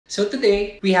So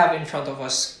today, we have in front of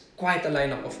us quite a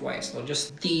lineup of wines. No,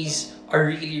 just these are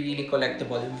really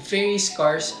collectible, very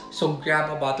scarce, so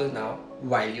grab a bottle now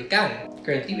while you can.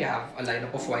 Currently, we have a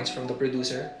lineup of wines from the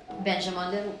producer,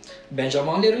 Benjamin Leroux.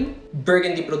 Benjamin Leroux,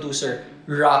 Burgundy producer,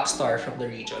 Rockstar from the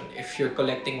region. If you're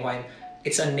collecting wine,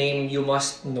 it's a name you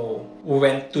must know.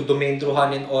 Went to Domaine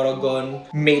Drouhan in Oregon,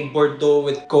 made Bordeaux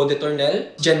with Côte de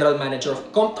Tournelle, general manager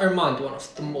of Comte Armand, one of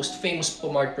the most famous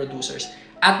Pommard producers,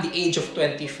 at the age of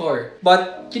 24.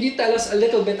 But can you tell us a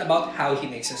little bit about how he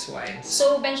makes his wines?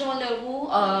 So Benjamin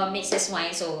Leroux makes his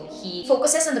wine, so he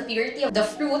focuses on the purity of the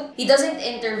fruit. He doesn't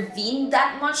intervene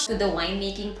that much to the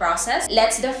winemaking process.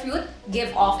 Lets the fruit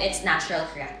give off its natural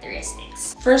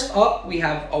characteristics. First up, we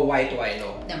have a white wine.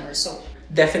 The Merceau.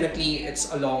 Definitely,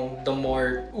 it's along the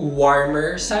more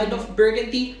warmer side of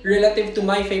Burgundy relative to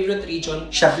my favorite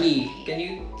region, Chablis. Can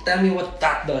you tell me what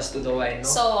that does to the wine? No?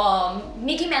 So,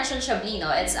 Miggy mentioned Chablis,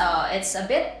 no? It's a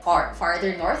bit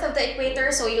farther north of the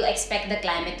equator, so you'll expect the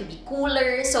climate to be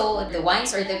cooler, so the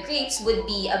wines or the grapes would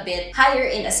be a bit higher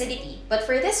in acidity. But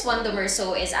for this one, the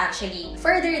Merceau is actually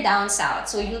further down south,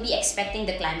 so you'll be expecting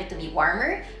the climate to be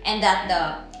warmer and that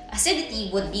the acidity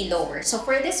would be lower. So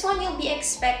for this one, you'll be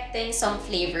expecting some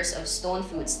flavors of stone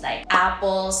fruits like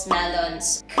apples,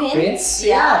 melons, quince.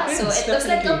 Yeah, so quince, it looks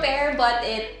like a definitely. pear, but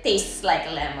it tastes like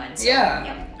a lemon. So,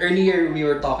 yeah. Earlier, we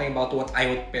were talking about what I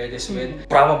would pair this with.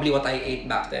 Probably what I ate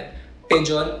back then.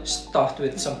 Pigeon stuffed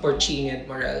with some porcini and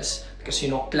morels. Because,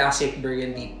 you know, classic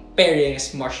Burgundy pairing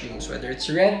is mushrooms, whether it's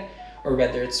red or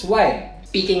whether it's white.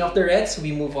 Speaking of the reds,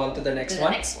 we move on to the next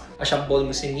one. A Chambol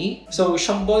Musigny. So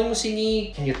Chambol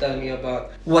Musigny, can you tell me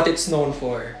about what it's known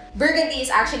for? Burgundy is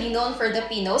actually known for the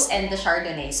Pinots and the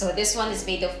Chardonnay. So this one is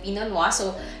made of Pinot Noir.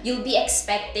 So you'll be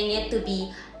expecting it to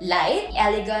be light,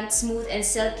 elegant, smooth, and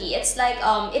silky. It's like,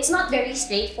 it's not very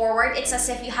straightforward. It's as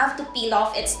if you have to peel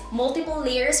off its multiple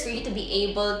layers for you to be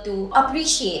able to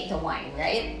appreciate the wine,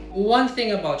 right? One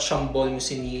thing about Chambol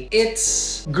Musigny,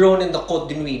 it's grown in the Côte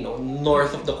de Nuit,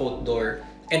 north of the Côte d'Or.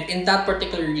 And in that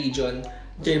particular region,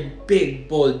 they're big,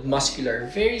 bold, muscular,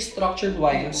 very structured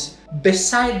wines.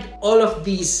 Beside all of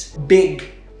these big,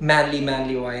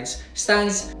 manly wines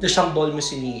stands the Chambol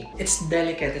Musigny. It's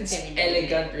delicate, it's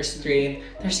elegant, restrained.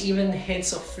 There's even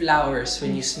hints of flowers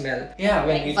when you smell. Yeah,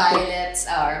 when like violets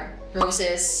or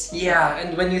roses. Yeah,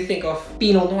 and when you think of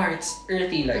Pinot Noir, it's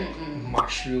earthy, like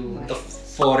mushroom, the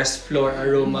forest floor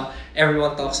aroma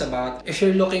everyone talks about. If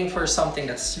you're looking for something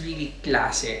that's really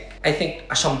classic, I think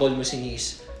a Chambol Musigny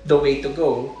is the way to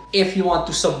go. If you want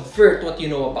to subvert what you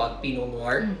know about Pinot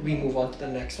Noir, we move on to the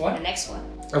next one. The next one.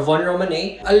 Von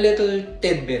Romanée, a little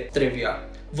tidbit trivia.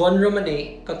 Von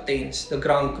Romanée contains the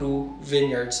Grand Cru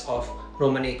vineyards of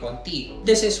Romanée-Conti.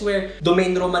 This is where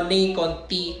Domaine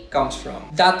Romanée-Conti comes from.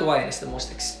 That wine is the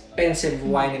most expensive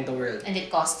wine in the world. And it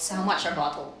costs how much a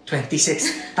bottle?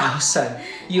 26,000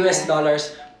 US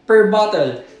dollars per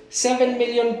bottle. 7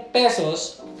 million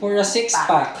pesos for a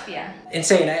 6-pack. Yeah.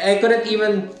 Insane. I couldn't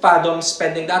even fathom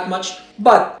spending that much.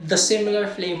 But the similar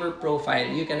flavor profile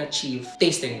you can achieve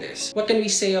tasting this. What can we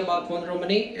say about Von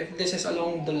Romanée if this is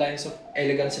along the lines of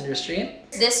elegance and restraint?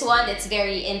 This one, it's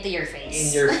very into your face.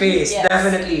 In your face, Yes.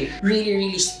 definitely.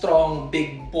 Really strong,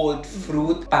 big, bold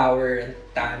fruit, power, and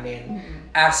tannin.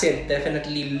 Acid,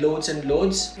 definitely loads and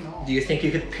loads. No. Do you think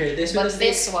you could pair this But with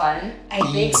this one, I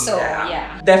think so,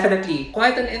 yeah. Definitely.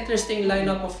 Quite an interesting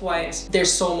lineup of wines.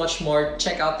 There's so much more.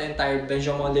 Check out the entire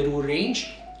Benjamin Leroux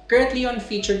range. Currently on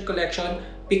featured collection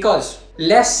because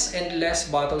less and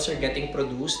less bottles are getting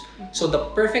produced. So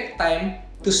the perfect time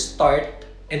to start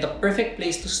and the perfect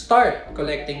place to start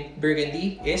collecting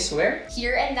Burgundy is where?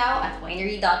 Here and now at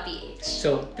Winery.ph.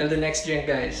 So, till the next drink,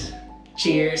 guys.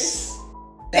 Cheers!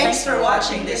 Thanks for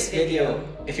watching this video.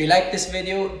 If you like this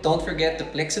video, don't forget to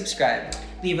click subscribe.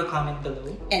 Leave a comment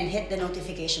below and hit the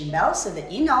notification bell so that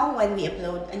you know when we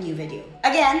upload a new video.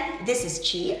 Again, this is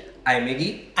Chi. I'm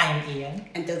Miggy. I'm Ian.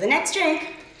 Until the next drink,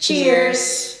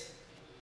 Cheers!